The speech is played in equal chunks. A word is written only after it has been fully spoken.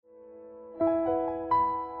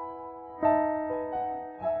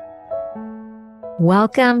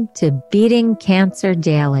Welcome to Beating Cancer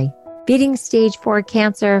Daily. Beating stage 4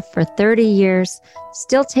 cancer for 30 years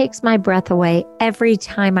still takes my breath away every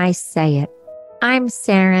time I say it. I'm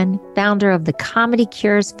Saren, founder of the Comedy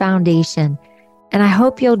Cures Foundation, and I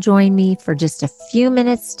hope you'll join me for just a few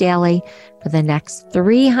minutes daily for the next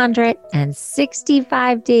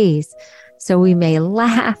 365 days so we may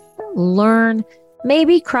laugh, learn,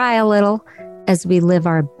 maybe cry a little as we live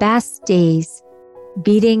our best days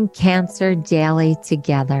beating cancer daily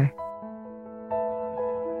together.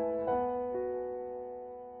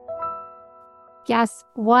 Guess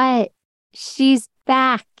what? She's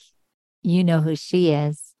back. You know who she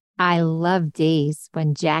is. I love days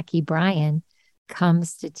when Jackie Bryan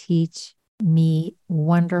comes to teach me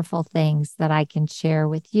wonderful things that I can share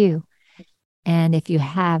with you. And if you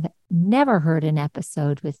have never heard an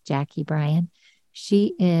episode with Jackie Bryan,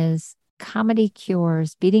 she is Comedy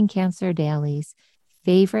Cures Beating Cancer Daily's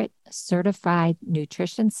favorite certified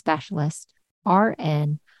nutrition specialist,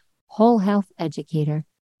 RN, whole health educator,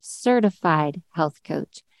 certified health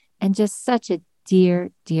coach, and just such a dear,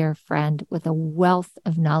 dear friend with a wealth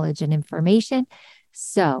of knowledge and information.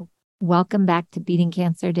 So welcome back to Beating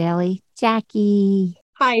Cancer Daily, Jackie.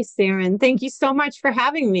 Hi, Saren. Thank you so much for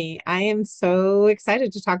having me. I am so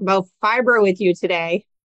excited to talk about fiber with you today.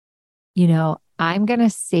 You know, I'm going to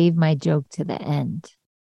save my joke to the end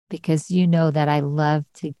because you know that I love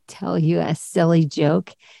to tell you a silly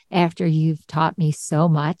joke after you've taught me so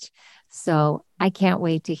much. So I can't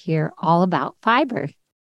wait to hear all about fiber.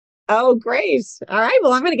 Oh, great. All right.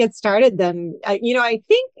 Well, I'm going to get started then. I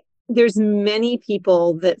think there's many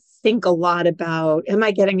people that think a lot about, am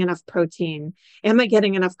I getting enough protein? Am I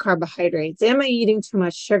getting enough carbohydrates? Am I eating too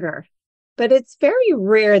much sugar? But it's very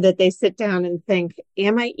rare that they sit down and think,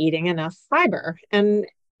 am I eating enough fiber? And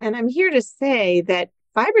I'm here to say that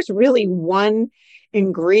fiber is really one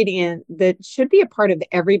ingredient that should be a part of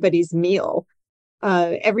everybody's meal,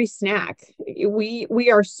 every snack.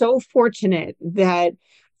 We are so fortunate that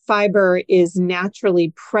fiber is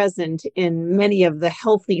naturally present in many of the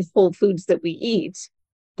healthy whole foods that we eat,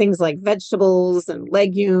 things like vegetables and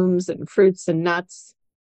legumes and fruits and nuts.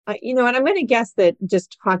 And I'm going to guess that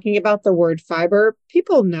just talking about the word fiber,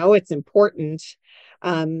 people know it's important.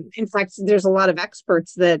 In fact, there's a lot of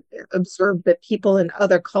experts that observe that people in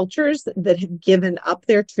other cultures that have given up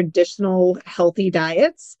their traditional healthy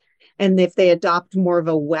diets, and if they adopt more of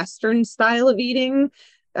a Western style of eating,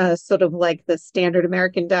 sort of like the standard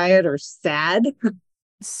American diet or SAD.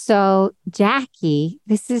 So, Jackie,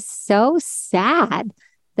 this is so sad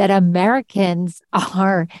that Americans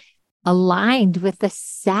are aligned with the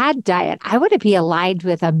SAD diet. I want to be aligned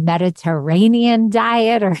with a Mediterranean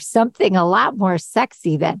diet or something a lot more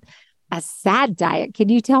sexy than a SAD diet. Can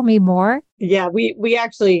you tell me more? Yeah, we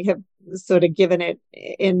actually have sort of given it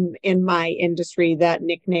in my industry that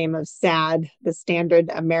nickname of SAD, the standard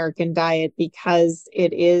American diet, because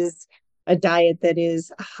it is a diet that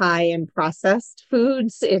is high in processed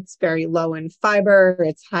foods. It's very low in fiber,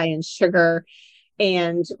 it's high in sugar,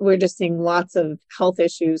 and we're just seeing lots of health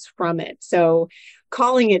issues from it. So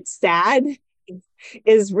calling it SAD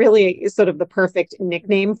is really sort of the perfect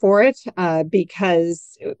nickname for it,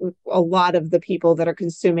 because a lot of the people that are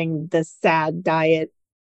consuming the SAD diet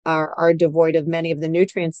are devoid of many of the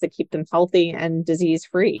nutrients that keep them healthy and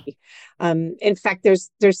disease-free. In fact,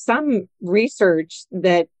 there's some research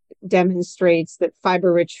that demonstrates that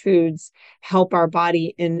fiber-rich foods help our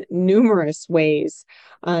body in numerous ways.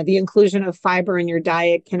 The inclusion of fiber in your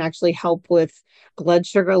diet can actually help with blood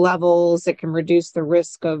sugar levels. It can reduce the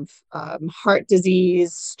risk of heart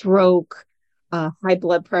disease, stroke, high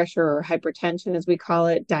blood pressure or hypertension, as we call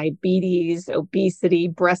it, diabetes, obesity,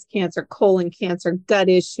 breast cancer, colon cancer, gut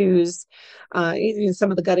issues.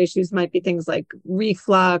 Some of the gut issues might be things like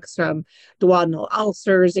reflux, duodenal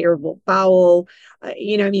ulcers, irritable bowel.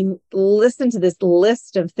 Listen to this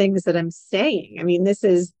list of things that I'm saying. I mean, this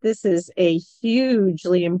is a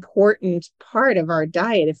hugely important part of our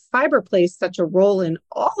diet. If fiber plays such a role in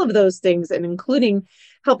all of those things, and including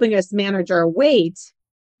helping us manage our weight,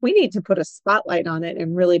 we need to put a spotlight on it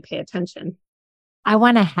and really pay attention. I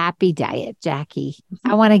want a happy diet, Jackie.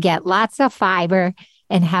 I want to get lots of fiber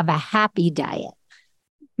and have a happy diet.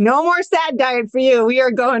 No more SAD diet for you. We are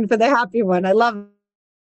going for the happy one. I love it.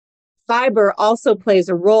 Fiber also plays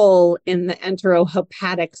a role in the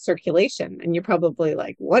enterohepatic circulation. And you're probably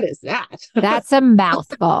like, what is that? That's a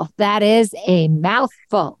mouthful. That is a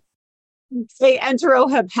mouthful. Say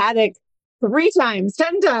enterohepatic 3 times,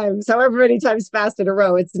 10 times, however many times fast in a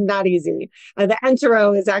row. It's not easy. The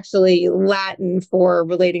entero is actually Latin for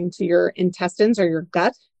relating to your intestines or your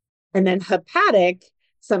gut. And then hepatic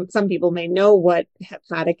some people may know what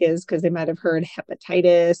hepatic is because they might have heard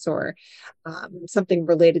hepatitis or something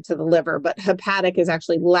related to the liver, but hepatic is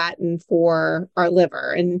actually Latin for our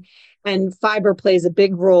liver. And fiber plays a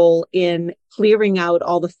big role in clearing out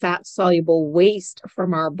all the fat soluble waste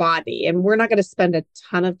from our body. And we're not going to spend a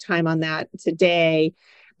ton of time on that today,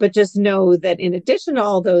 but just know that in addition to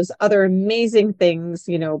all those other amazing things,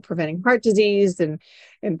 preventing heart disease and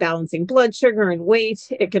balancing blood sugar and weight,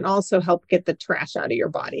 it can also help get the trash out of your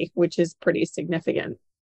body, which is pretty significant.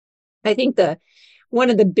 I think one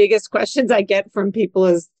of the biggest questions I get from people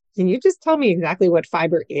is, can you just tell me exactly what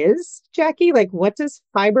fiber is, Jackie? Like, what does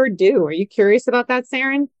fiber do? Are you curious about that,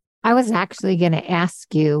 Saren? I was actually going to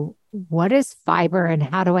ask you, what is fiber and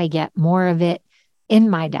how do I get more of it in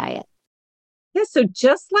my diet? Yeah, so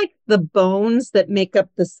just like the bones that make up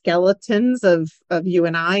the skeletons of you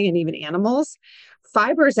and I and even animals,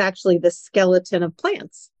 fiber is actually the skeleton of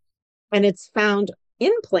plants. And it's found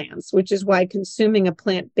in plants, which is why consuming a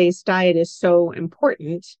plant-based diet is so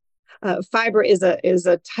important. Fiber is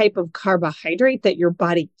a type of carbohydrate that your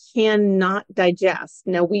body cannot digest.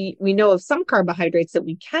 Now, we know of some carbohydrates that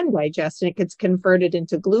we can digest, and it gets converted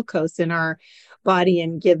into glucose in our body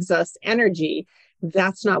and gives us energy.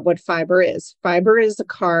 That's not what fiber is. Fiber is a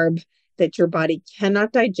carb that your body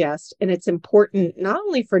cannot digest, and it's important not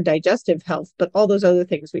only for digestive health, but all those other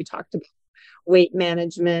things we talked about, weight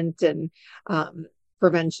management and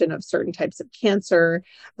prevention of certain types of cancer.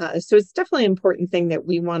 So it's definitely an important thing that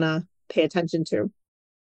we want to pay attention to.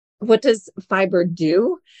 What does fiber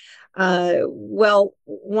do? Well,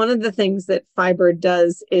 one of the things that fiber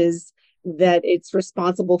does is that it's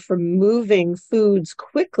responsible for moving foods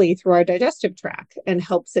quickly through our digestive tract and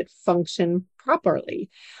helps it function properly.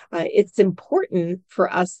 It's important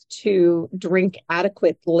for us to drink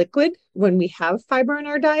adequate liquid when we have fiber in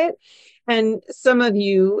our diet. And some of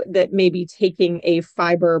you that may be taking a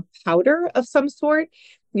fiber powder of some sort,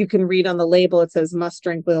 you can read on the label, it says must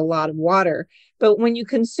drink with a lot of water. But when you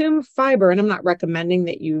consume fiber, and I'm not recommending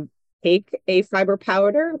that you take a fiber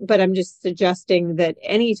powder, but I'm just suggesting that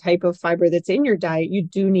any type of fiber that's in your diet, you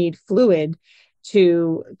do need fluid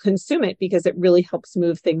to consume it because it really helps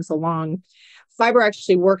move things along. Fiber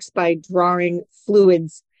actually works by drawing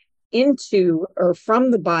fluids into or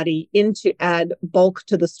from the body into add bulk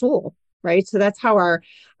to the stool, right? So that's how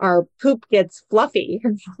our poop gets fluffy.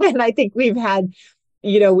 And I think we had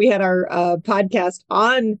our podcast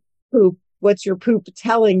on poop. What's your poop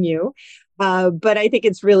telling you? But I think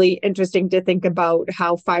it's really interesting to think about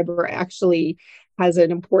how fiber actually has an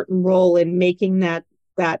important role in making that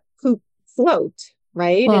poop float,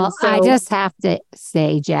 right? Well, And so I just have to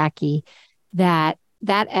say, Jackie, that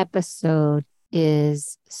episode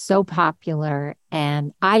is so popular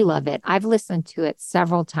and I love it. I've listened to it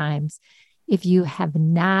several times. If you have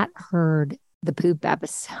not heard the poop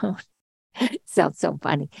episode, it sounds so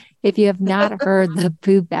funny. If you have not heard the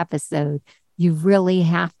poop episode, you really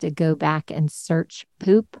have to go back and search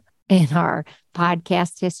poop in our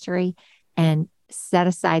podcast history and set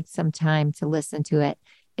aside some time to listen to it.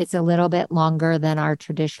 It's a little bit longer than our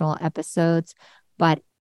traditional episodes, but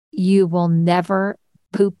you will never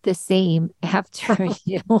poop the same after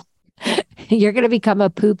you're going to become a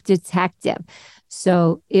poop detective.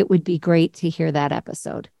 So it would be great to hear that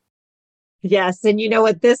episode. yes, and you know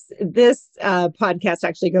what, this podcast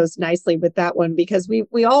actually goes nicely with that one because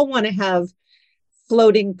we all want to have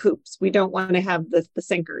floating poops. We don't want to have the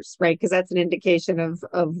sinkers, right? Because that's an indication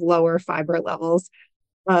of lower fiber levels.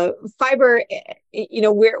 Fiber,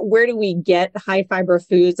 where do we get high fiber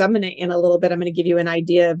foods? In a little bit, I'm going to give you an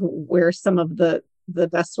idea of where some of the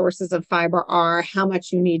best sources of fiber are, how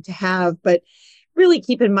much you need to have, but really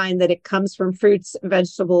keep in mind that it comes from fruits,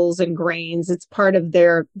 vegetables, and grains. It's part of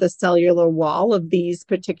the cellular wall of these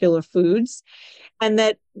particular foods. And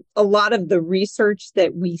that a lot of the research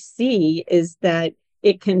that we see is that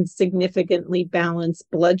it can significantly balance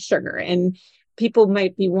blood sugar. And people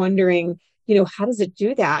might be wondering, how does it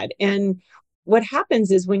do that? And what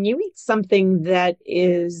happens is when you eat something that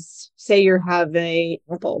is, say you have an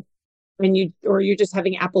apple and you're just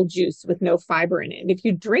having apple juice with no fiber in it. If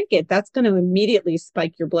you drink it, that's going to immediately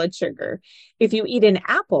spike your blood sugar. If you eat an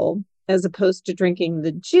apple, as opposed to drinking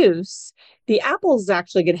the juice, the apple is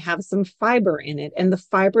actually going to have some fiber in it. And the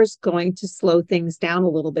fiber is going to slow things down a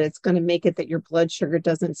little bit. It's going to make it that your blood sugar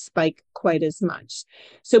doesn't spike quite as much.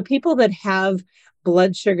 So people that have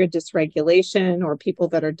blood sugar dysregulation or people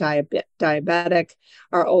that are diabetic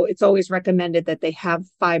it's always recommended that they have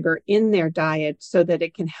fiber in their diet so that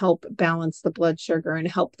it can help balance the blood sugar and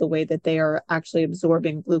help the way that they are actually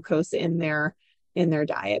absorbing glucose in their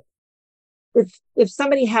diet. if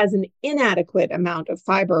somebody has an inadequate amount of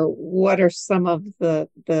fiber, what are some of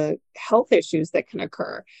the health issues that can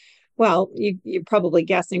occur? Well, you're probably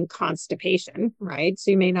guessing constipation, right?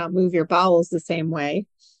 So you may not move your bowels the same way.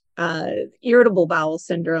 Irritable bowel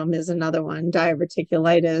syndrome is another one,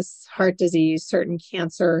 diverticulitis, heart disease, certain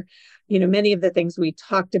cancer, many of the things we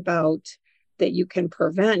talked about that you can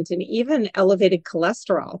prevent. And even elevated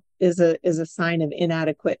cholesterol is a sign of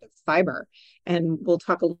inadequate fiber. And we'll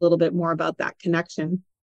talk a little bit more about that connection.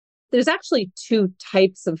 There's actually two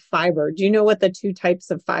types of fiber. Do you know what the two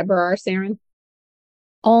types of fiber are, Saren?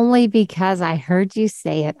 Only because I heard you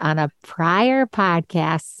say it on a prior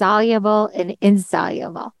podcast, soluble and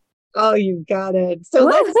insoluble. Oh, you got it. So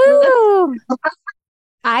Woohoo!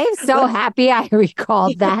 I am so happy I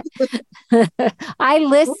recalled that. I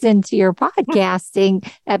listened to your podcasting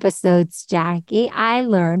episodes, Jackie. I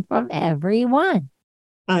learned from everyone.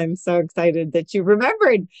 I'm so excited that you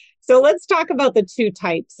remembered. So let's talk about the two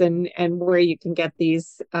types and where you can get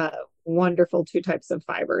these wonderful two types of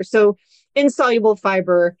fiber. So insoluble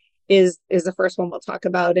fiber is the first one we'll talk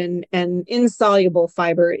about, and insoluble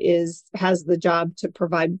fiber has the job to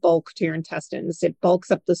provide bulk to your intestines. It bulks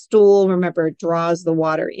up the stool. Remember, it draws the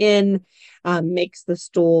water in, makes the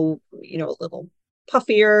stool a little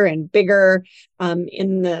puffier and bigger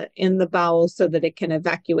in the bowel so that it can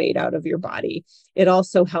evacuate out of your body. It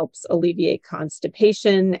also helps alleviate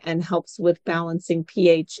constipation and helps with balancing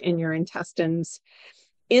pH in your intestines.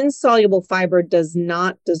 Insoluble fiber does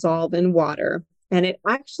not dissolve in water. And it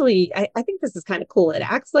actually, I think this is kind of cool. It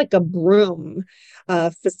acts like a broom,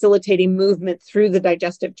 facilitating movement through the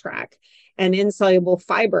digestive tract. And insoluble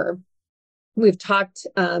fiber, we've talked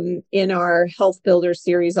in our Health Builder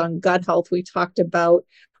series on gut health, we talked about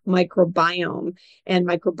microbiome, and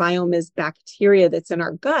microbiome is bacteria that's in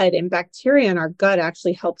our gut, and bacteria in our gut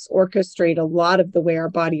actually helps orchestrate a lot of the way our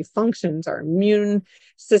body functions, our immune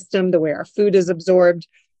system, the way our food is absorbed.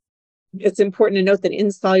 It's important to note that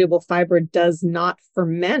insoluble fiber does not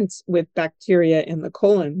ferment with bacteria in the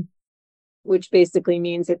colon, which basically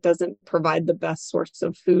means it doesn't provide the best source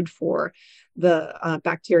of food for the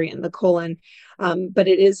bacteria in the colon. But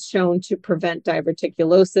it is shown to prevent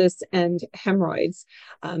diverticulosis and hemorrhoids.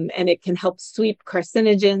 And it can help sweep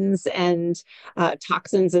carcinogens and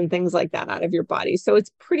toxins and things like that out of your body. So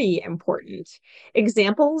it's pretty important.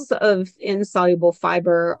 Examples of insoluble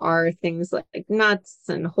fiber are things like nuts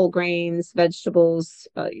and whole grains, vegetables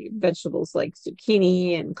like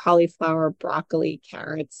zucchini and cauliflower, broccoli,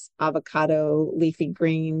 carrots, avocado, leafy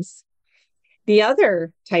greens. The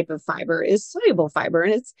other type of fiber is soluble fiber,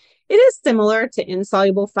 and it is similar to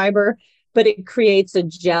insoluble fiber, but it creates a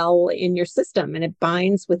gel in your system and it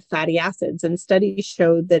binds with fatty acids. And studies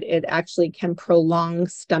showed that it actually can prolong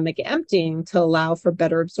stomach emptying to allow for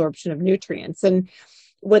better absorption of nutrients. And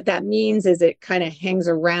what that means is it kind of hangs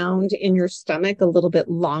around in your stomach a little bit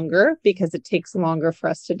longer because it takes longer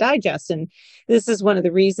for us to digest. And this is one of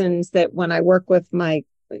the reasons that when I work with my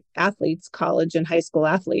athletes, college and high school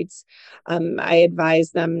athletes, I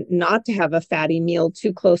advise them not to have a fatty meal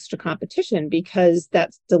too close to competition because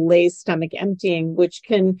that delays stomach emptying, which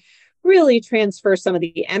can really transfer some of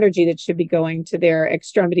the energy that should be going to their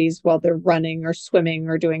extremities while they're running or swimming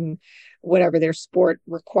or doing whatever their sport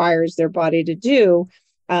requires their body to do.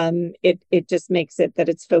 It just makes it that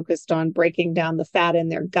it's focused on breaking down the fat in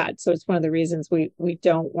their gut. So it's one of the reasons we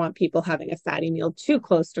don't want people having a fatty meal too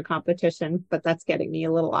close to competition, but that's getting me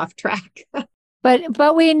a little off track.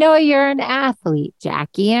 But we know you're an athlete,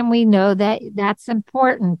 Jackie, and we know that that's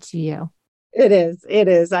important to you. It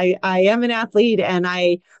is. I am an athlete, and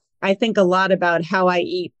I think a lot about how I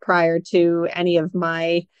eat prior to any of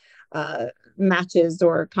my matches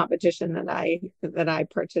or competition that I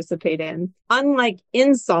participate in. Unlike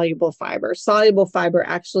insoluble fiber, soluble fiber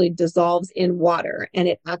actually dissolves in water and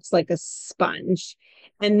it acts like a sponge.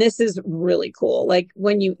 And this is really cool. Like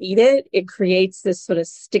when you eat it, it creates this sort of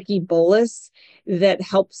sticky bolus that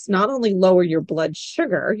helps not only lower your blood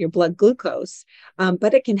sugar, your blood glucose,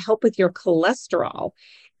 but it can help with your cholesterol.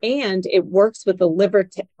 And it works with the liver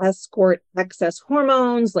to escort excess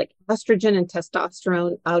hormones like estrogen and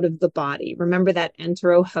testosterone out of the body. Remember that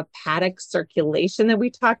enterohepatic circulation that we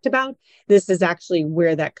talked about? This is actually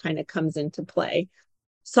where that kind of comes into play.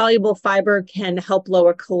 Soluble fiber can help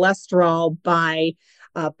lower cholesterol by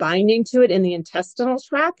binding to it in the intestinal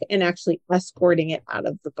tract and actually escorting it out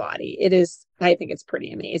of the body. I think it's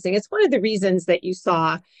pretty amazing. It's one of the reasons that you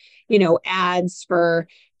saw, ads for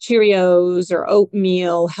Cheerios or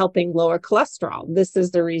oatmeal helping lower cholesterol. This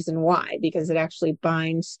is the reason why, because it actually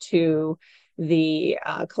binds to the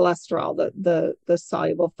cholesterol, the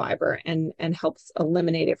soluble fiber, and helps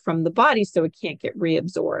eliminate it from the body so it can't get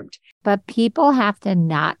reabsorbed. But people have to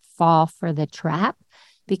not fall for the trap,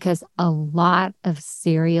 because a lot of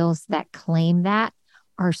cereals that claim that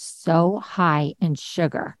are so high in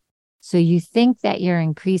sugar. So you think that you're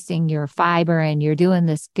increasing your fiber and you're doing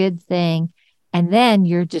this good thing, and then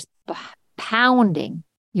you're just pounding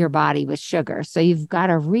your body with sugar. So you've got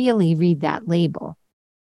to really read that label.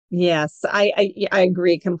 Yes, I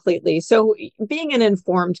agree completely. So being an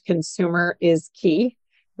informed consumer is key,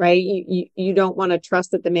 right? You don't want to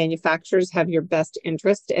trust that the manufacturers have your best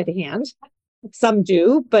interest at hand. Some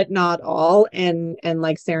do, but not all. And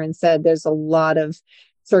like Saren said, there's a lot of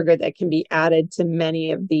sugar that can be added to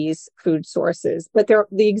many of these food sources. But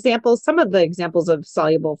some of the examples of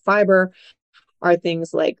soluble fiber are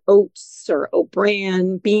things like oats or oat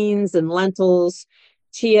bran, beans and lentils,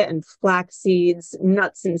 chia and flax seeds,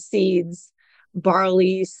 nuts and seeds,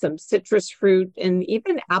 barley, some citrus fruit, and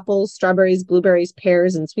even apples, strawberries, blueberries,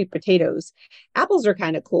 pears, and sweet potatoes. Apples are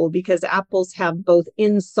kind of cool because apples have both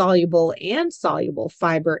insoluble and soluble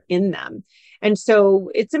fiber in them. And so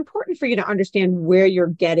it's important for you to understand where you're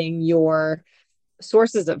getting your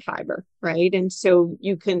sources of fiber, right? And so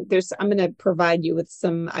I'm going to provide you with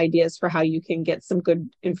some ideas for how you can get some good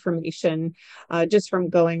information just from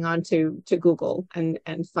going on to Google and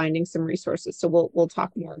finding some resources. So we'll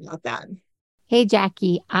talk more about that. Hey,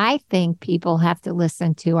 Jackie, I think people have to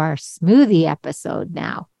listen to our smoothie episode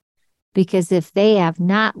now, because if they have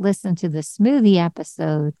not listened to the smoothie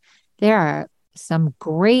episode, there are some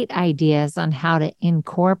great ideas on how to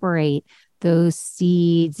incorporate those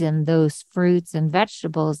seeds and those fruits and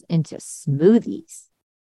vegetables into smoothies.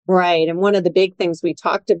 Right. And one of the big things we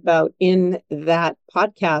talked about in that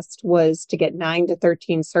podcast was to get 9 to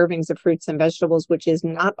 13 servings of fruits and vegetables, which is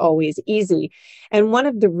not always easy. And one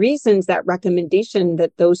of the reasons that recommendation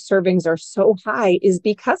that those servings are so high is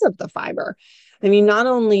because of the fiber. I mean, not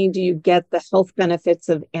only do you get the health benefits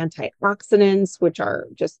of antioxidants, which are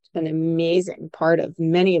just an amazing part of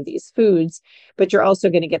many of these foods, but you're also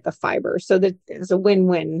going to get the fiber. So that there's a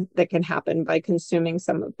win-win that can happen by consuming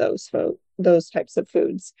some of those types of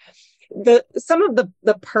foods. Some of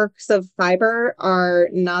the perks of fiber are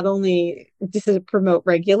not only to promote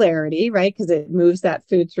regularity, right? Because it moves that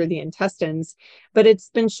food through the intestines, but it's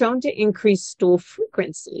been shown to increase stool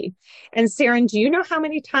frequency. And Saren, do you know how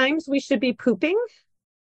many times we should be pooping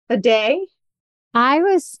a day? I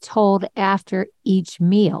was told after each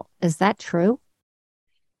meal. Is that true?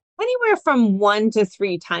 Anywhere from 1 to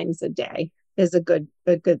 3 times a day is a good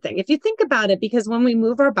thing. If you think about it, because when we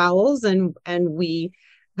move our bowels and we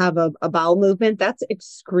have a bowel movement, that's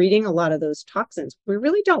excreting a lot of those toxins. We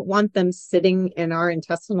really don't want them sitting in our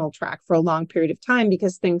intestinal tract for a long period of time,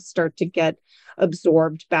 because things start to get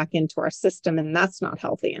absorbed back into our system, and that's not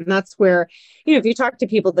healthy. And that's where, if you talk to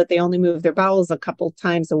people that they only move their bowels a couple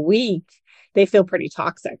times a week, they feel pretty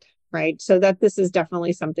toxic, right? So that this is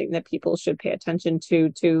definitely something that people should pay attention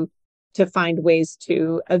to find ways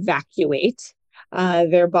to evacuate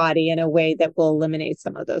their body in a way that will eliminate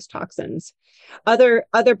some of those toxins. Other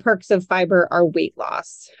perks of fiber are weight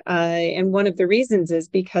loss. And one of the reasons is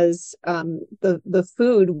because the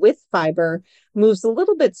food with fiber moves a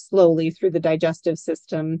little bit slowly through the digestive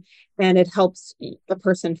system, and it helps the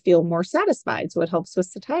person feel more satisfied. So it helps with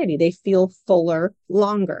satiety. They feel fuller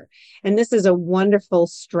longer. And this is a wonderful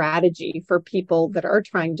strategy for people that are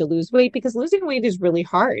trying to lose weight, because losing weight is really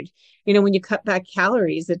hard. When you cut back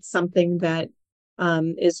calories, it's something that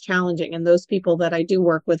is challenging. And those people that I do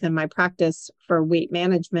work with in my practice for weight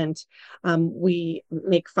management, we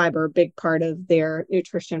make fiber a big part of their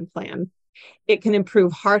nutrition plan. It can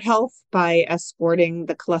improve heart health by escorting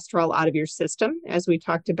the cholesterol out of your system, as we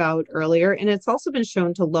talked about earlier. And it's also been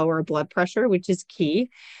shown to lower blood pressure, which is key.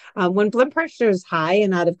 When blood pressure is high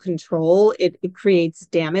and out of control, it creates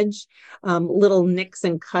damage, little nicks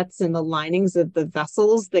and cuts in the linings of the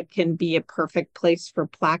vessels that can be a perfect place for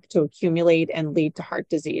plaque to accumulate and lead to heart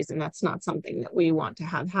disease. And that's not something that we want to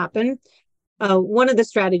have happen. One of the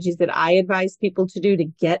strategies that I advise people to do to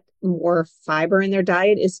get more fiber in their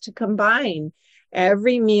diet is to combine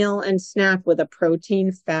every meal and snack with a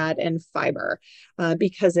protein, fat, and fiber,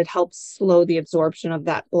 because it helps slow the absorption of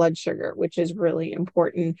that blood sugar, which is really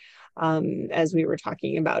important, as we were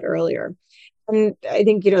talking about earlier. And I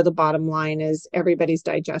think, the bottom line is everybody's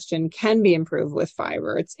digestion can be improved with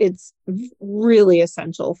fiber. It's really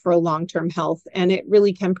essential for long-term health, and it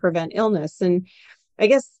really can prevent illness. And I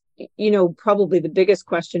guess, probably the biggest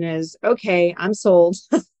question is, okay, I'm sold.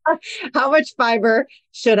 How much fiber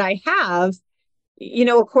should I have?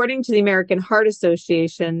 According to the American Heart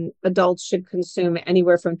Association, adults should consume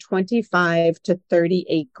anywhere from 25 to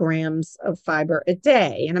 38 grams of fiber a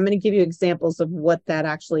day. And I'm going to give you examples of what that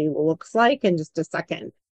actually looks like in just a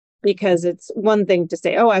second, because it's one thing to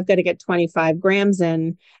say, oh, I've got to get 25 grams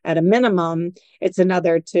in at a minimum. It's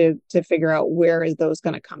another to figure out where is those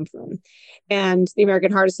going to come from. And the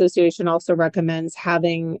American Heart Association also recommends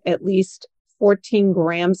having at least 14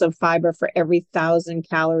 grams of fiber for every 1,000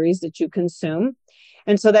 calories that you consume.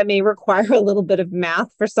 And so that may require a little bit of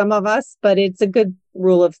math for some of us, but it's a good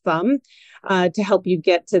rule of thumb to help you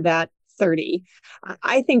get to that 30.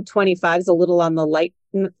 I think 25 is a little on the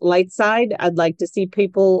light side. I'd like to see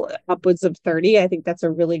people upwards of 30. I think that's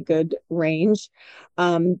a really good range.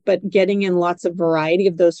 But getting in lots of variety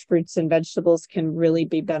of those fruits and vegetables can really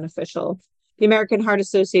be beneficial. The American Heart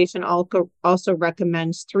Association also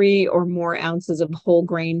recommends 3 or more ounces of whole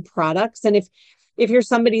grain products. And if you're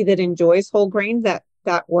somebody that enjoys whole grain, that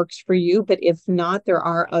works for you. But if not, there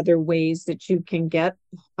are other ways that you can get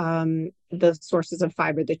the sources of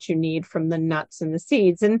fiber that you need from the nuts and the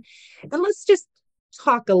seeds. And let's just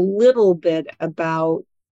talk a little bit about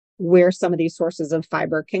where some of these sources of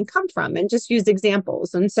fiber can come from and just use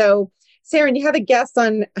examples. And so, Sarah, do you have a guess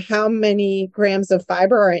on how many grams of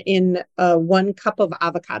fiber are in 1 cup of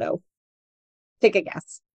avocado? Take a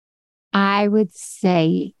guess. I would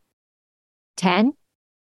say 10.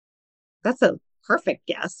 That's a perfect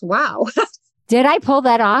guess. Wow. Did I pull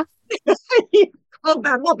that off?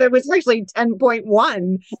 Well, it was actually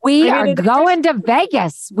 10.1. We are going to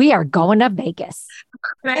Vegas. We are going to Vegas.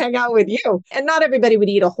 I hang out with you. And not everybody would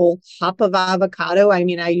eat a whole cup of avocado. I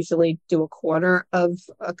mean, I usually do a quarter of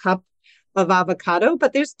a cup of avocado,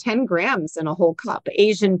 but there's 10 grams in a whole cup.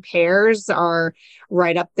 Asian pears are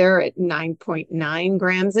right up there at 9.9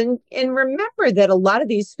 grams. And remember that a lot of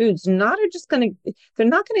these foods they're not going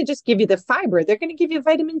to just give you the fiber. They're going to give you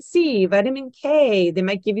vitamin C, vitamin K. They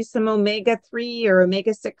might give you some omega-3 or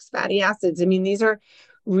omega-6 fatty acids. I mean, these are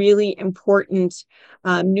really important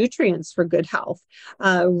nutrients for good health.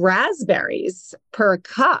 Raspberries per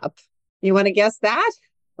cup. You want to guess that?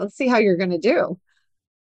 Let's see how you're going to do.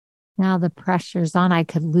 Now the pressure's on. I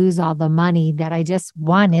could lose all the money that I just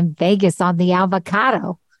won in Vegas on the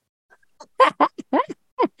avocado.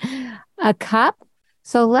 A cup.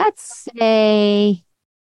 So let's say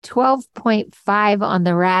 12.5 on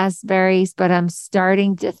the raspberries, but I'm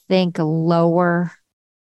starting to think lower.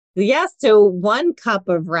 Yes. So 1 cup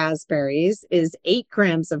of raspberries is 8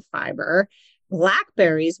 grams of fiber.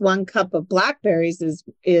 Blackberries, 1 cup of blackberries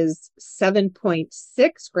is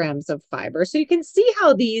 7.6 grams of fiber. So you can see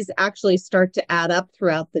how these actually start to add up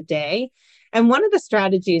throughout the day. And one of the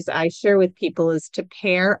strategies I share with people is to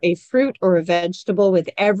pair a fruit or a vegetable with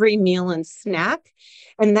every meal and snack.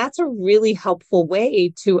 And that's a really helpful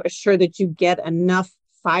way to assure that you get enough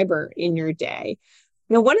fiber in your day.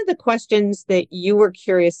 Now, one of the questions that you were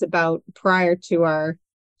curious about prior to our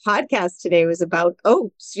podcast today was about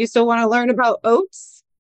oats. You still want to learn about oats?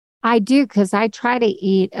 I do, because I try to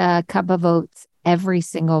eat a cup of oats every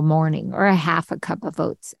single morning, or a half a cup of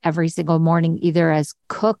oats every single morning, either as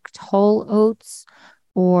cooked whole oats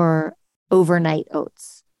or overnight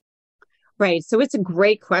oats. Right. So it's a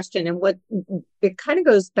great question. And what it kind of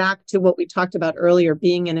goes back to what we talked about earlier,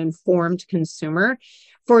 being an informed consumer.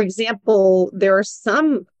 For example, there are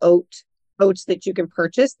some oats that you can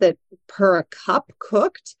purchase that per a cup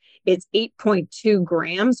cooked, it's 8.2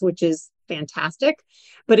 grams, which is fantastic.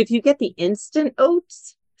 But if you get the instant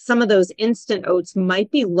oats, some of those instant oats might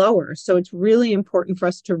be lower. So it's really important for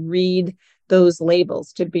us to read those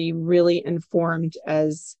labels to be really informed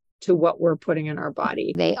as to what we're putting in our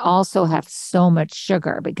body. They also have so much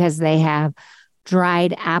sugar because they have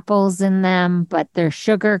dried apples in them, but they're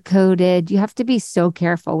sugar coated. You have to be so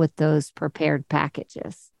careful with those prepared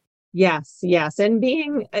packages. Yes. And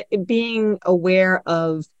being aware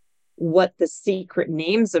of what the secret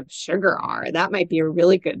names of sugar are, that might be a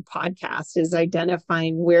really good podcast, is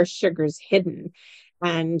identifying where sugar's hidden.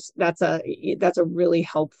 And that's a really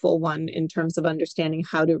helpful one in terms of understanding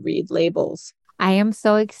how to read labels. I am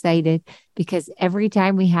so excited because every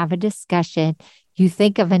time we have a discussion, you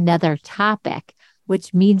think of another topic,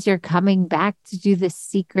 which means you're coming back to do the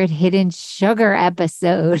secret hidden sugar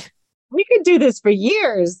episode. We could do this for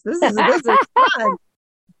years. This is fun.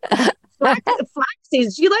 Flax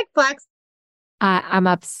seeds. Do you like flax? I'm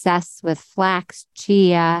obsessed with flax,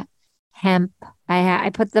 chia, hemp.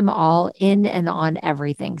 I put them all in and on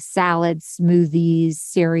everything. Salads, smoothies,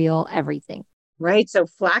 cereal, everything. Right. So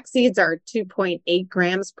flax seeds are 2.8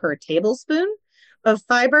 grams per tablespoon of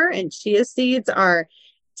fiber, and chia seeds are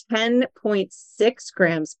 10.6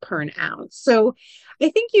 grams per ounce. So I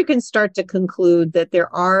think you can start to conclude that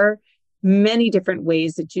there are many different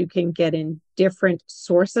ways that you can get in different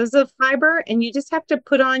sources of fiber. And you just have to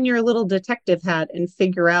put on your little detective hat and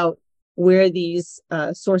figure out where these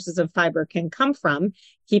sources of fiber can come from,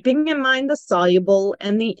 keeping in mind the soluble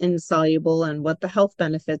and the insoluble and what the health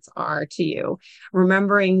benefits are to you.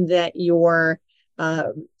 Remembering that your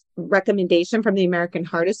recommendation from the American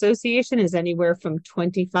Heart Association is anywhere from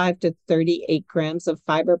 25 to 38 grams of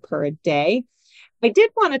fiber per day. I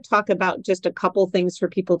did want to talk about just a couple things for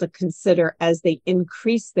people to consider as they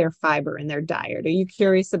increase their fiber in their diet. Are you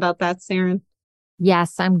curious about that, Saren?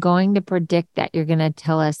 Yes, I'm going to predict that you're going to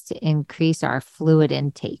tell us to increase our fluid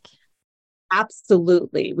intake.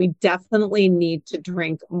 Absolutely. We definitely need to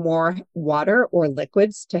drink more water or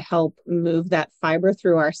liquids to help move that fiber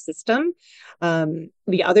through our system.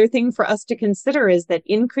 The other thing for us to consider is that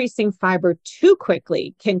increasing fiber too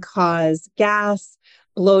quickly can cause gas,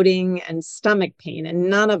 bloating, and stomach pain, and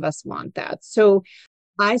none of us want that. So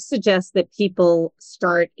I suggest that people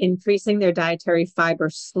start increasing their dietary fiber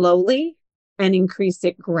slowly and increase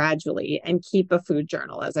it gradually and keep a food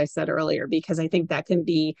journal, as I said earlier, because I think that can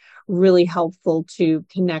be really helpful to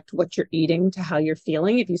connect what you're eating to how you're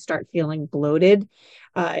feeling. If you start feeling bloated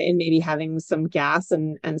and maybe having some gas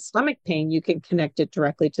and stomach pain, you can connect it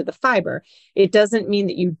directly to the fiber. It doesn't mean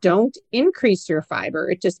that you don't increase your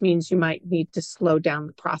fiber. It just means you might need to slow down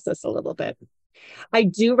the process a little bit. I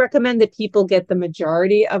do recommend that people get the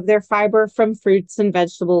majority of their fiber from fruits and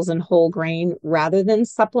vegetables and whole grain rather than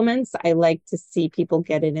supplements. I like to see people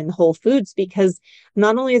get it in whole foods because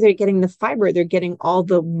not only are they getting the fiber, they're getting all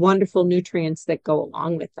the wonderful nutrients that go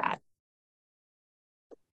along with that.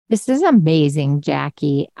 This is amazing,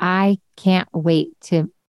 Jackie. I can't wait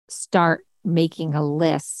to start making a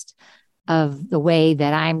list of the way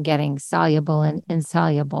that I'm getting soluble and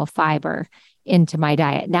insoluble fiber into my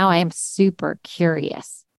diet. Now I am super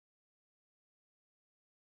curious.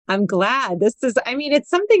 I'm glad. It's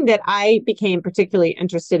something that I became particularly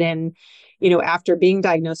interested in, after being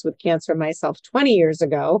diagnosed with cancer myself 20 years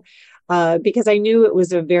ago, because I knew it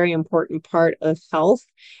was a very important part of health.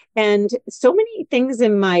 And so many things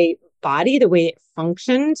in my body, the way it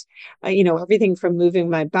functioned, everything from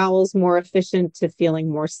moving my bowels more efficient to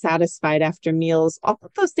feeling more satisfied after meals, all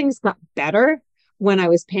of those things got better when I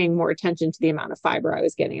was paying more attention to the amount of fiber I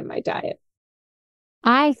was getting in my diet.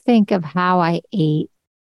 I think of how I ate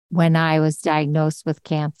when I was diagnosed with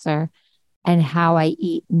cancer and how I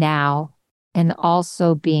eat now, and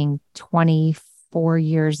also being 24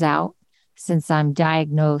 years out since I'm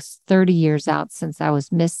diagnosed, 30 years out since I was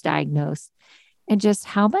misdiagnosed, and just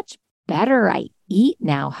how much better I eat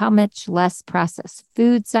now, how much less processed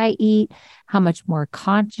foods I eat, how much more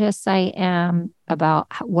conscious I am about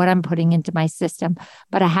what I'm putting into my system.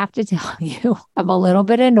 But I have to tell you, I'm a little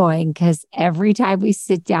bit annoying because every time we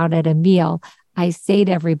sit down at a meal, I say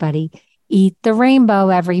to everybody, eat the rainbow,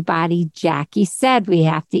 everybody. Jackie said we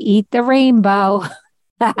have to eat the rainbow.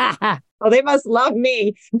 Oh, they must love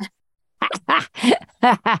me.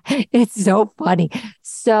 It's so funny.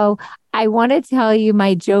 So I want to tell you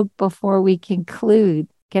my joke before we conclude.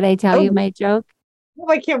 Can I tell you my joke? Oh,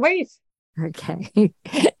 I can't wait. Okay.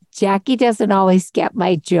 Jackie doesn't always get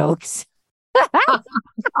my jokes.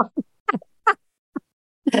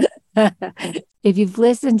 If you've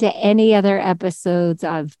listened to any other episodes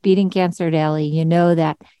of Beating Cancer Daily, you know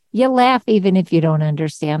that you laugh even if you don't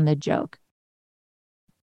understand the joke.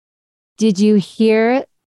 Did you hear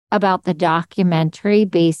about the documentary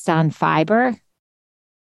based on fiber?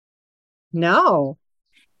 No.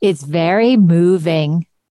 It's very moving.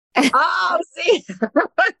 Oh, see.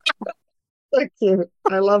 So cute.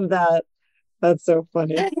 I love that. That's so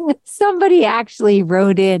funny. Somebody actually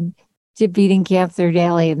wrote in to Beating Cancer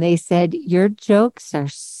Daily and they said, your jokes are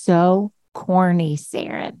so corny,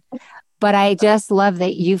 Saren. But I just love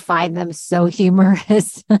that you find them so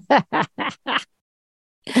humorous.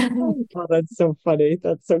 Oh, that's so funny.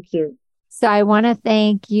 That's so cute. So I want to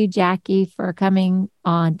thank you, Jackie, for coming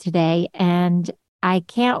on today. And I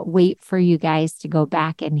can't wait for you guys to go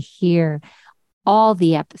back and hear all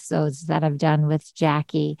the episodes that I've done with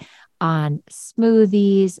Jackie on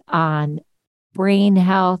smoothies, on brain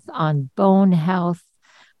health, on bone health,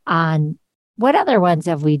 on what other ones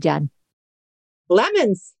have we done?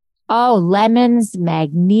 Lemons. Oh, lemons,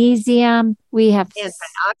 magnesium. We have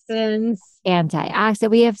antioxidants.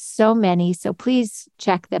 We have so many. So please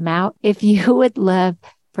check them out. If you would love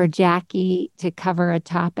for Jackie to cover a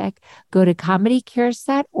topic, go to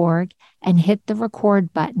comedycures.org and hit the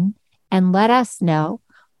record button and let us know,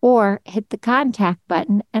 or hit the contact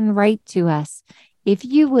button and write to us. If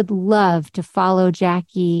you would love to follow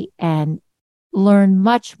Jackie and learn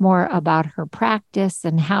much more about her practice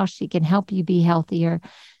and how she can help you be healthier,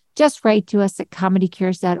 just write to us at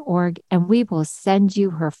comedycures.org and we will send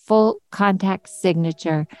you her full contact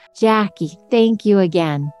signature. Jackie, thank you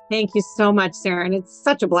again. Thank you so much, Sarah. And it's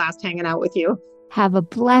such a blast hanging out with you. Have a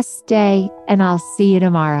blessed day, and I'll see you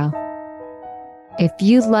tomorrow. If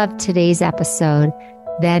you loved today's episode,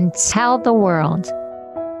 then tell the world.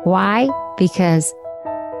 Why? Because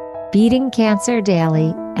Beating Cancer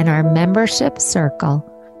Daily and our membership circle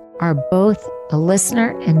are both a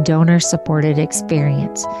listener and donor supported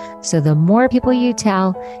experience. So the more people you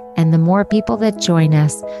tell and the more people that join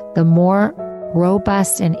us, the more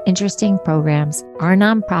robust and interesting programs our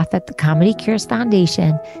nonprofit, the Comedy Cures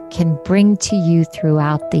Foundation, can bring to you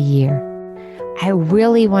throughout the year. I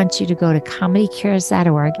really want you to go to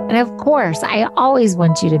comedycures.org. And of course, I always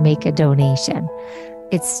want you to make a donation.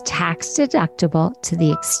 It's tax deductible to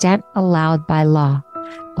the extent allowed by law.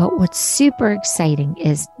 But what's super exciting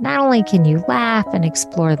is not only can you laugh and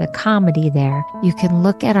explore the comedy there, you can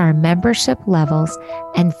look at our membership levels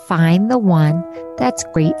and find the one that's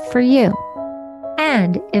great for you.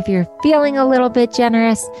 And if you're feeling a little bit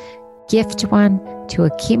generous, gift one to a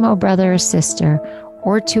chemo brother or sister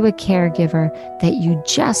or to a caregiver that you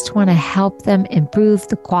just want to help them improve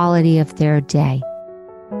the quality of their day.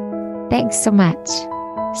 Thanks so much.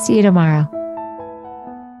 See you tomorrow.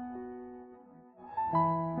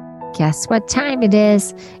 Guess what time it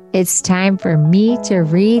is? It's time for me to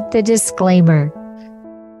read the disclaimer.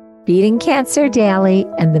 Beating Cancer Daily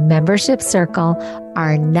and the membership circle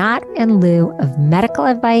are not in lieu of medical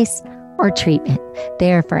advice or treatment.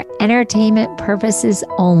 They are for entertainment purposes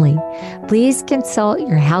only. Please consult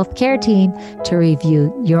your healthcare team to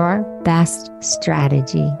review your best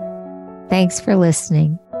strategy. Thanks for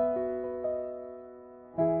listening.